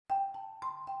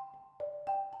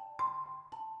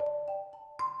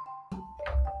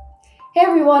Hey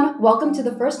everyone, welcome to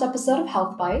the first episode of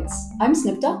Health Bites. I'm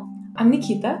Snipta, I'm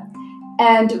Nikita.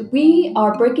 and we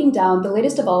are breaking down the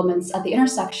latest developments at the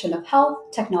intersection of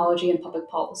health, technology, and public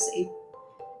policy.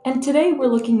 And today we're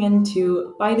looking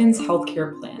into Biden's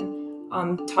healthcare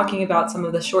plan, talking about some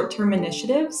of the short term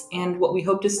initiatives and what we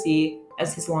hope to see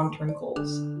as his long term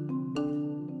goals.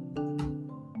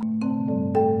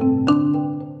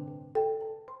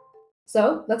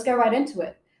 So let's get right into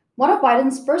it. One of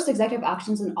Biden's first executive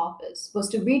actions in office was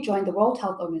to rejoin the World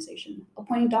Health Organization,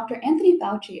 appointing Dr. Anthony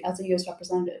Fauci as a U.S.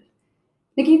 representative.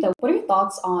 Nikita, what are your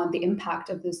thoughts on the impact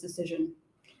of this decision?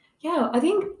 Yeah, I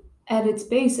think at its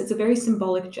base, it's a very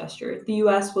symbolic gesture. The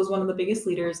US was one of the biggest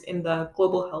leaders in the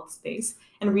global health space,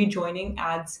 and rejoining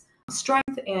adds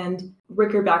strength and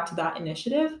rigor back to that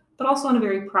initiative, but also on a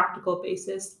very practical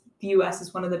basis. The US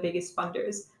is one of the biggest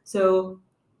funders. So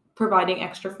providing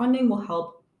extra funding will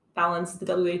help balance the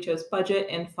WHO's budget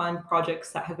and fund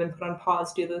projects that have been put on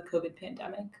pause due to the COVID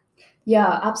pandemic.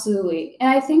 Yeah, absolutely. And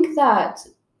I think that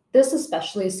this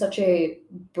especially is such a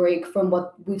break from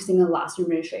what we've seen in the last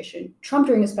administration. Trump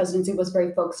during his presidency was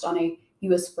very focused on a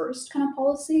US first kind of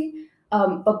policy.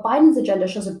 But Biden's agenda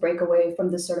shows a breakaway from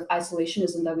this sort of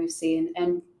isolationism that we've seen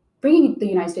and bringing the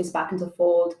United States back into the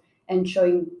fold and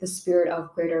showing the spirit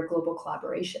of greater global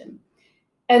collaboration.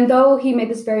 And though he made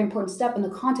this very important step in the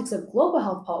context of global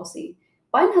health policy,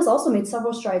 Biden has also made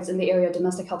several strides in the area of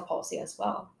domestic health policy as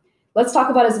well. Let's talk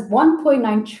about his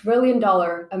 $1.9 trillion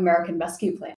American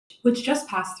Rescue Plan. Which just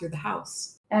passed through the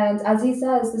House. And as he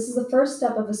says, this is the first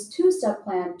step of his two-step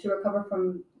plan to recover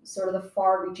from sort of the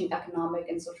far-reaching economic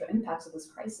and social impacts of this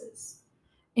crisis.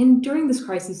 And during this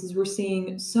crisis, as we're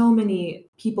seeing so many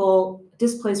people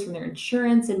displaced from their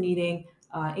insurance and needing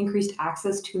increased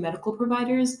access to medical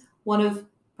providers, one of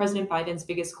President Biden's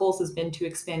biggest goals has been to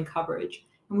expand coverage.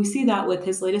 And we see that with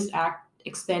his latest act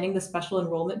expanding the special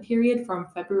enrollment period from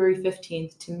February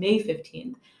 15th to May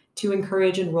 15th to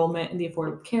encourage enrollment in the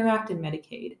Affordable Care Act and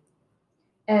Medicaid.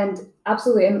 And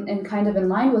absolutely, and kind of in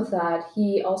line with that,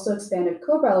 he also expanded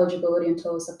COBRA eligibility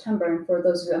until September. And for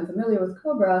those who are unfamiliar with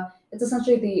COBRA, it's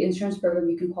essentially the insurance program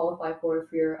you can qualify for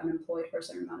if you're unemployed for a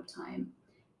certain amount of time.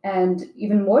 And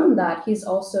even more than that, he's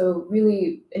also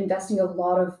really investing a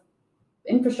lot of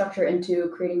infrastructure into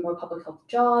creating more public health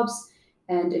jobs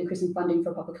and increasing funding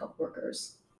for public health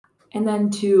workers. And then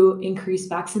to increase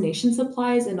vaccination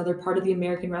supplies, another part of the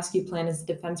American Rescue Plan is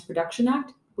the Defense Production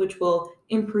Act, which will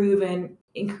improve and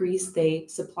increase the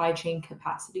supply chain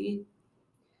capacity.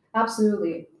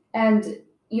 Absolutely. And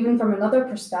even from another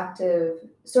perspective,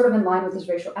 sort of in line with his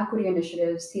racial equity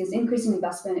initiatives, he is increasing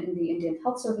investment in the Indian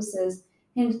health services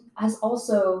and has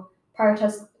also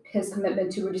prioritized his commitment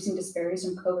to reducing disparities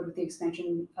in COVID with the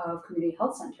expansion of community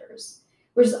health centers,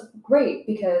 which is great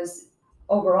because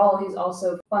overall he's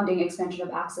also funding expansion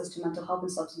of access to mental health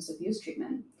and substance abuse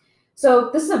treatment. So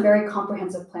this is a very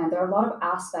comprehensive plan. There are a lot of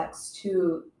aspects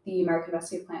to the American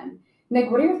Rescue Plan. Nick,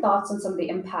 what are your thoughts on some of the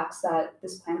impacts that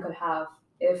this plan could have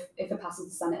if it passes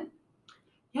the Senate?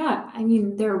 Yeah, I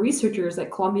mean, there are researchers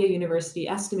at Columbia University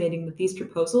estimating that these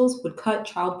proposals would cut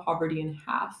child poverty in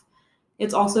half.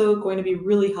 It's also going to be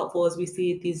really helpful as we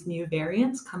see these new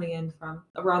variants coming in from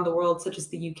around the world, such as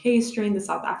the UK strain, the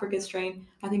South Africa strain.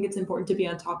 I think it's important to be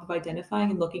on top of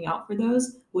identifying and looking out for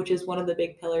those, which is one of the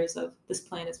big pillars of this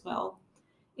plan as well.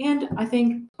 And I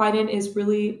think Biden is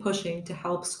really pushing to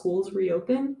help schools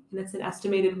reopen, and it's an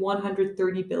estimated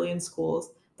 130 billion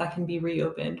schools that can be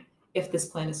reopened if this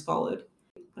plan is followed.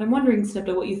 But I'm wondering,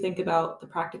 Snipta, what you think about the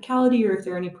practicality or if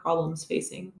there are any problems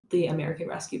facing the American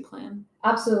Rescue Plan.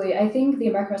 Absolutely. I think the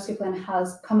American Rescue Plan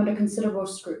has come under considerable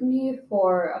scrutiny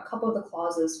for a couple of the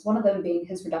clauses, one of them being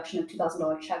his reduction of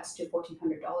 $2,000 checks to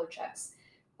 $1,400 checks,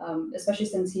 especially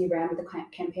since he ran with a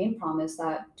campaign promise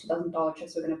that $2,000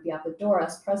 checks were going to be out the door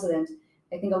as president.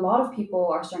 I think a lot of people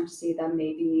are starting to see that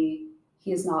maybe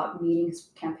he is not meeting his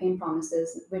campaign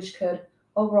promises, which could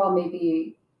overall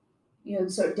maybe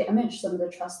sort of damage some of the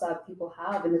trust that people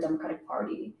have in the Democratic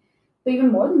Party. But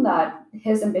even more than that,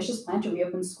 his ambitious plan to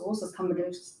reopen schools has come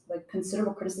under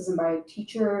considerable criticism by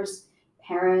teachers,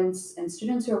 parents, and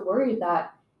students who are worried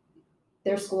that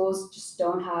their schools just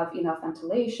don't have enough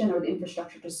ventilation or the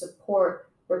infrastructure to support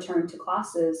return to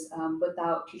classes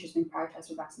without teachers being prioritized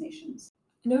for vaccinations.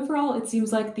 And overall, it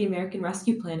seems like the American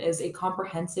Rescue Plan is a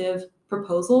comprehensive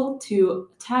proposal to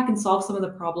attack and solve some of the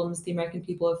problems the American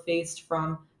people have faced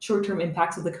from short-term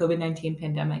impacts of the COVID-19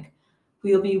 pandemic.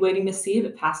 We'll be waiting to see if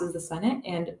it passes the Senate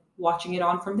and watching it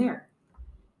on from there.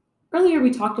 Earlier,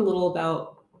 we talked a little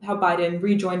about how Biden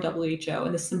rejoined WHO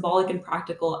and the symbolic and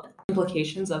practical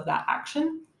implications of that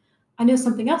action. I know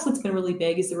something else that's been really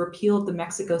big is the repeal of the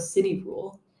Mexico City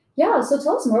rule. Yeah, so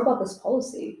tell us more about this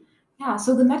policy. Yeah,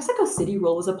 so the Mexico City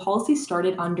rule was a policy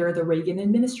started under the Reagan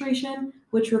administration,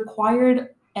 which required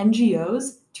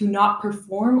NGOs to not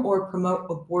perform or promote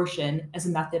abortion as a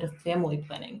method of family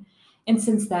planning. And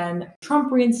since then,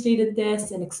 Trump reinstated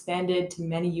this and expanded to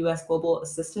many US global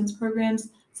assistance programs,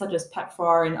 such as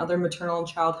PEPFAR and other maternal and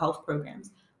child health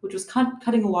programs, which was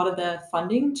cutting a lot of the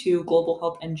funding to global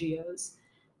health NGOs.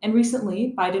 And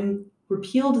recently, Biden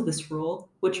repealed this rule,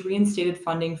 which reinstated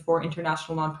funding for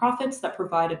international nonprofits that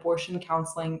provide abortion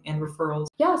counseling and referrals.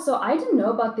 Yeah, so I didn't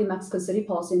know about the Mexico City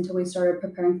policy until we started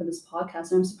preparing for this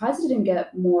podcast, and I'm surprised it didn't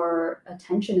get more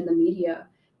attention in the media.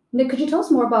 Nick, could you tell us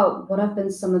more about what have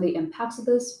been some of the impacts of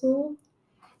this rule?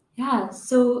 Yeah,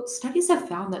 so studies have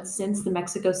found that since the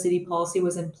Mexico City policy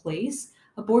was in place,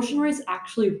 abortion rates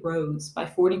actually rose by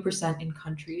 40% in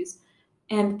countries.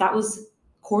 And that was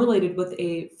correlated with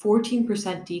a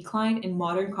 14% decline in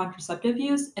modern contraceptive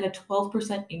use and a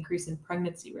 12% increase in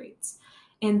pregnancy rates.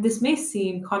 And this may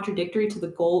seem contradictory to the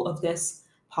goal of this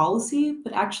policy,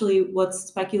 but actually, what's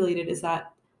speculated is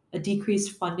that a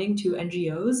decreased funding to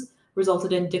NGOs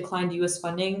resulted in declined US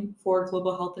funding for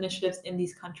global health initiatives in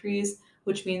these countries,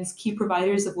 which means key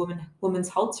providers of women's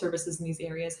health services in these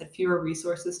areas had fewer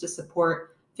resources to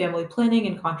support family planning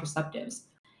and contraceptives.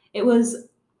 It was,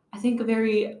 I think, a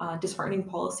very disheartening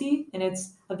policy, and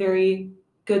it's a very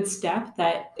good step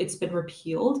that it's been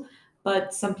repealed.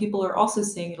 But some people are also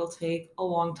saying it'll take a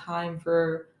long time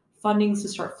for fundings to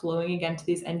start flowing again to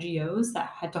these NGOs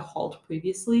that had to halt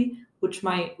previously, which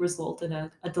might result in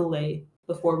a delay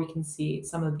before we can see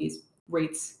some of these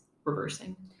rates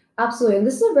reversing. Absolutely, and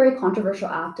this is a very controversial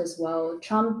act as well.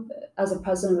 Trump, as a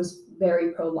president, was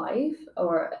very pro-life,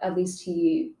 or at least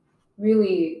he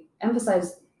really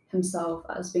emphasized himself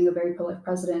as being a very pro-life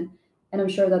president. And I'm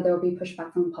sure that there will be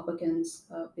pushback from Republicans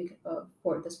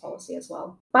for this policy as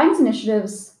well. Biden's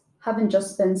initiatives haven't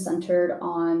just been centered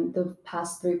on the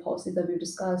past three policies that we've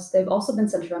discussed. They've also been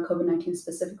centered on COVID-19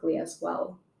 specifically as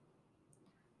well.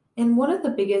 And one of the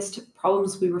biggest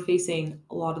problems we were facing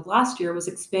a lot of last year was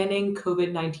expanding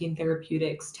COVID 19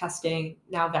 therapeutics, testing,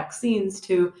 now vaccines,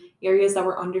 to areas that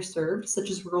were underserved, such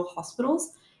as rural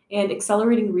hospitals. And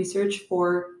accelerating research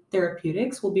for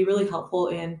therapeutics will be really helpful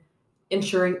in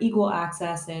ensuring equal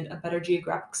access and a better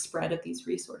geographic spread of these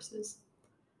resources.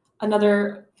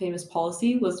 Another famous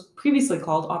policy was previously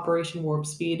called Operation Warp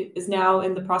Speed, is now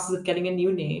in the process of getting a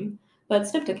new name. But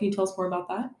Snipta, can you tell us more about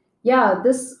that? Yeah,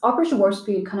 this Operation Warp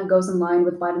Speed kind of goes in line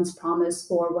with Biden's promise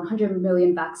for 100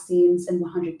 million vaccines in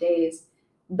 100 days.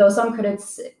 Though some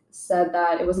critics said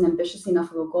that it wasn't ambitious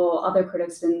enough of a goal, other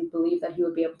critics didn't believe that he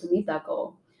would be able to meet that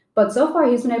goal. But so far,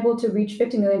 he's been able to reach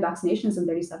 50 million vaccinations in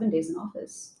 37 days in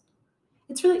office.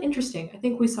 It's really interesting. I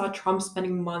think we saw Trump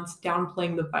spending months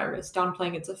downplaying the virus,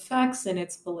 downplaying its effects and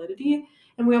its validity.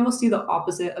 And we almost see the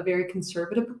opposite, a very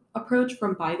conservative approach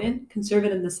from Biden,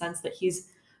 conservative in the sense that he's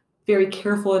very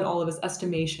careful in all of his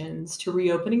estimations to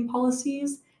reopening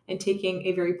policies and taking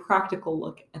a very practical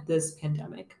look at this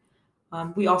pandemic.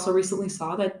 We also recently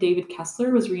saw that David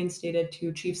Kessler was reinstated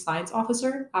to Chief Science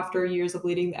Officer after years of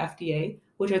leading the FDA,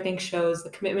 which I think shows the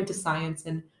commitment to science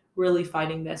and really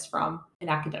fighting this from an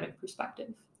academic perspective.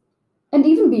 And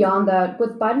even beyond that,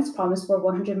 with Biden's promise for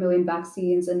 100 million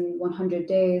vaccines in 100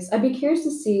 days, I'd be curious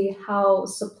to see how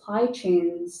supply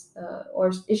chains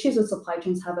or issues with supply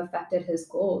chains have affected his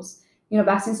goals. You know,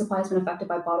 vaccine supply has been affected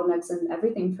by bottlenecks in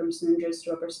everything from syringes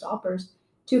to rubber stoppers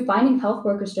to finding health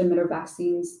workers to administer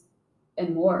vaccines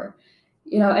and more.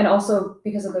 You know, and also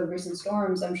because of the recent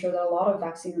storms, I'm sure that a lot of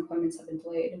vaccine appointments have been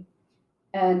delayed.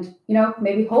 And, you know,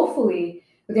 maybe hopefully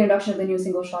with the introduction of the new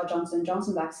single shot Johnson &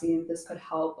 Johnson vaccine, this could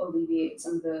help alleviate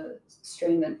some of the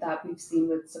strain that we've seen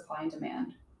with supply and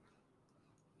demand.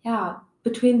 Yeah,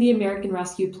 between the American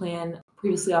Rescue Plan,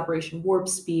 previously Operation Warp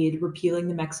Speed, repealing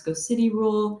the Mexico City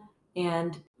rule,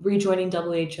 and rejoining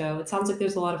WHO, it sounds like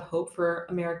there's a lot of hope for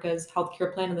America's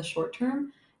healthcare plan in the short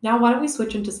term. Now, why don't we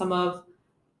switch into some of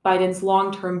Biden's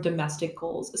long-term domestic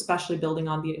goals, especially building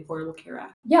on the Affordable Care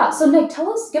Act? Yeah, so Nick,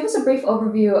 give us a brief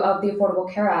overview of the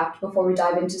Affordable Care Act before we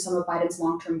dive into some of Biden's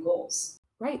long-term goals.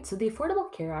 Right, so the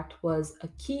Affordable Care Act was a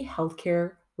key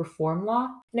healthcare reform law,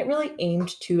 and it really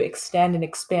aimed to extend and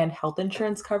expand health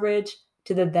insurance coverage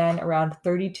to the then around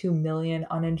 32 million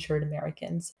uninsured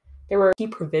Americans. There were key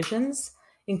provisions,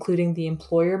 including the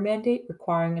employer mandate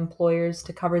requiring employers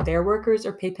to cover their workers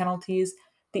or pay penalties,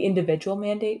 the individual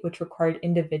mandate, which required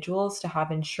individuals to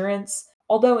have insurance,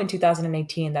 although in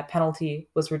 2018 that penalty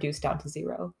was reduced down to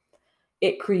zero.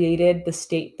 It created the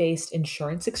state-based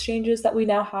insurance exchanges that we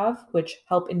now have, which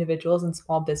help individuals and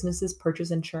small businesses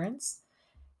purchase insurance.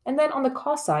 And then on the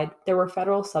cost side, there were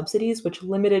federal subsidies which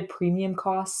limited premium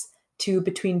costs to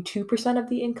between 2% of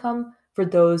the income for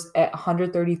those at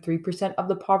 133% of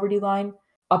the poverty line,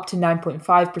 up to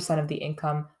 9.5% of the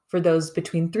income for those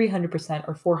between 300%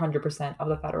 or 400% of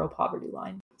the federal poverty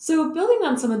line. So, building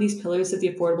on some of these pillars of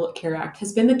the Affordable Care Act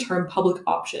has been the term public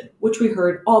option, which we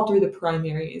heard all through the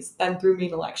primaries, then through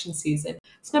main election season.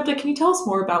 Snepta, can you tell us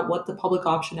more about what the public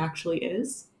option actually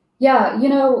is? Yeah,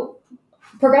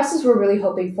 progressives were really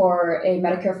hoping for a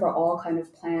Medicare for all kind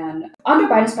of plan. Under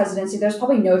Biden's presidency, there's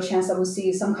probably no chance that we'll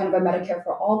see some kind of a Medicare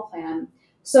for all plan.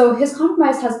 So his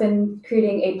compromise has been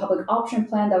creating a public option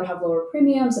plan that would have lower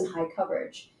premiums and high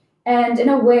coverage. And in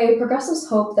a way, progressives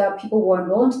hope that people will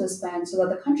enroll into this plan so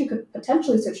that the country could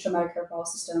potentially switch to a Medicare for all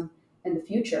system in the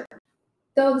future.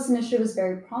 Though this initiative is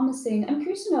very promising, I'm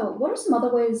curious to know what are some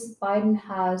other ways Biden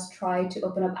has tried to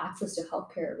open up access to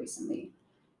healthcare recently?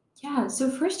 Yeah, so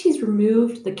first he's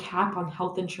removed the cap on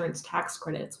health insurance tax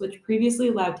credits, which previously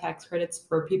allowed tax credits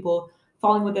for people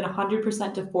falling within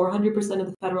 100% to 400% of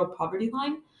the federal poverty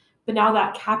line. But now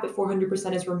that cap at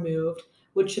 400% is removed,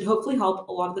 which should hopefully help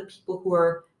a lot of the people who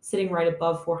are sitting right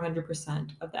above 400%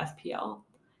 of the FPL.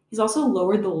 He's also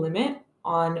lowered the limit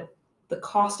on the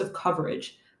cost of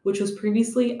coverage, which was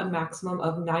previously a maximum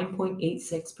of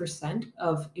 9.86%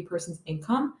 of a person's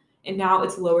income, and now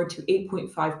it's lowered to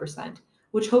 8.5%,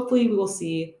 which hopefully we will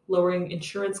see lowering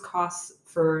insurance costs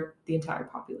for the entire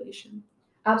population.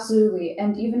 Absolutely.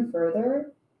 And even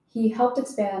further, he helped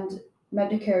expand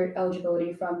Medicare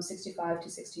eligibility from 65 to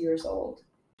 60 years old.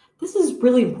 This is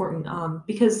really important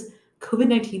because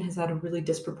COVID-19 has had a really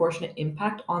disproportionate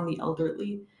impact on the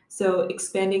elderly. So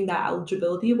expanding that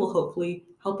eligibility will hopefully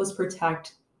help us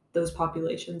protect those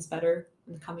populations better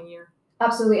in the coming year.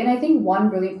 Absolutely. And I think one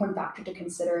really important factor to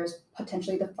consider is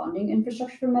potentially the funding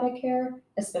infrastructure for Medicare,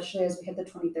 especially as we hit the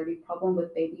 2030 problem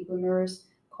with baby boomers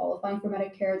qualifying for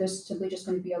Medicare. There's simply just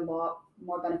going to be a lot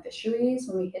more beneficiaries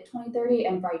when we hit 2030.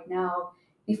 And right now,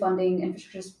 the funding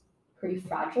infrastructure is pretty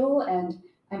fragile. And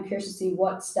I'm curious to see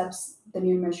what steps the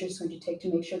new administration is going to take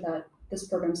to make sure that this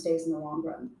program stays in the long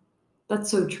run.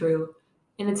 That's so true.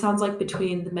 And it sounds like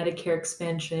between the Medicare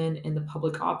expansion and the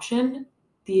public option,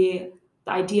 the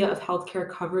idea of healthcare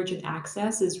coverage and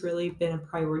access has really been a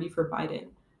priority for Biden.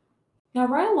 Now,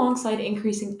 right alongside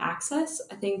increasing access,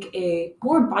 I think a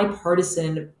more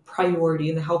bipartisan priority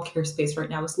in the healthcare space right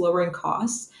now is lowering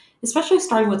costs, especially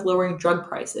starting with lowering drug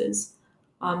prices.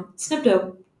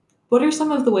 Snipto, what are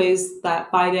some of the ways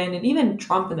that Biden and even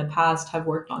Trump in the past have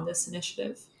worked on this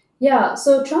initiative? Yeah,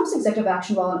 so Trump's executive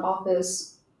action while in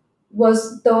office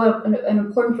was, though an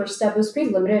important first step, it was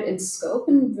pretty limited in scope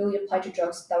and really applied to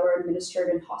drugs that were administered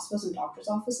in hospitals and doctors'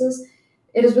 offices.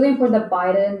 It is really important that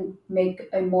Biden make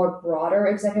a more broader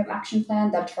executive action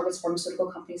plan that targets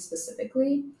pharmaceutical companies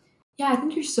specifically. Yeah, I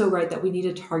think you're so right that we need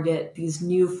to target these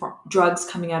new drugs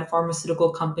coming out of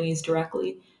pharmaceutical companies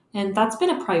directly. And that's been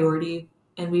a priority.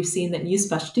 And we've seen that new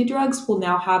specialty drugs will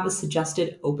now have a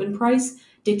suggested open price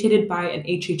dictated by an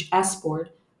HHS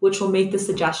board, which will make the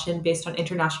suggestion based on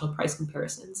international price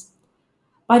comparisons.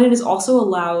 Biden is also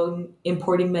allowing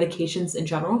importing medications in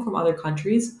general from other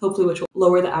countries, hopefully which will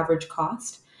lower the average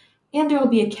cost. And there will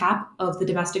be a cap of the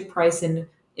domestic price and an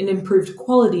improved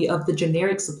quality of the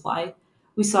generic supply.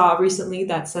 We saw recently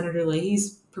that Senator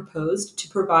Leahy's proposed to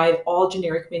provide all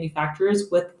generic manufacturers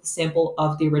with a sample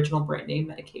of the original brand name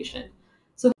medication.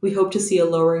 So we hope to see a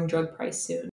lowering drug price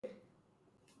soon.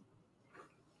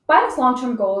 Biden's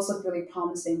long-term goals look really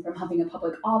promising, from having a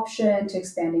public option to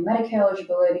expanding Medicare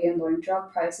eligibility and lowering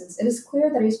drug prices. It is clear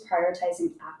that he's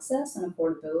prioritizing access and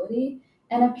affordability,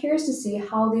 and I'm curious to see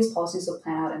how these policies will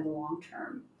plan out in the long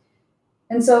term.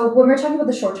 And so when we're talking about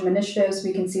the short-term initiatives,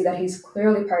 we can see that he's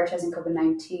clearly prioritizing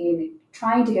COVID-19,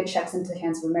 trying to get checks into the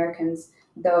hands of Americans,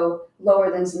 though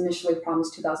lower than his initially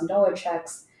promised $2,000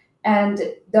 checks. And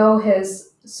though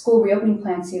his school reopening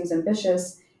plan seems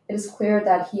ambitious, it is clear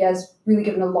that he has really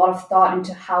given a lot of thought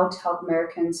into how to help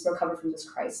Americans recover from this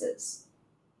crisis.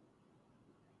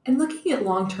 And looking at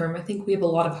long term, I think we have a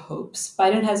lot of hopes.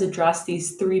 Biden has addressed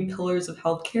these three pillars of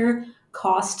healthcare: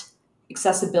 cost,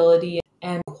 accessibility,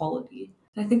 and quality.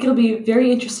 I think it'll be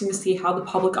very interesting to see how the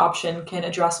public option can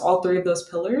address all three of those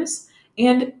pillars,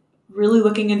 and really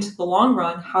looking into the long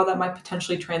run, how that might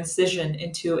potentially transition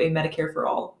into a Medicare for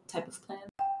all type of plan.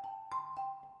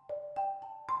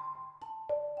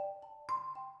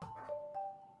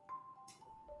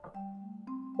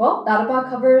 Well, that about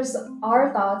covers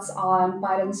our thoughts on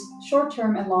Biden's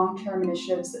short-term and long-term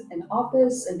initiatives in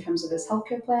office in terms of his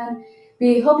healthcare plan.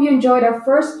 We hope you enjoyed our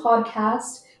first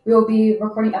podcast. We will be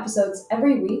recording episodes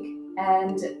every week,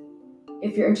 and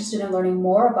if you're interested in learning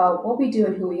more about what we do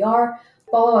and who we are,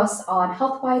 Follow us on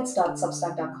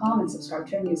healthbites.substack.com and subscribe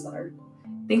to our newsletter.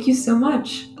 Thank you so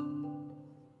much.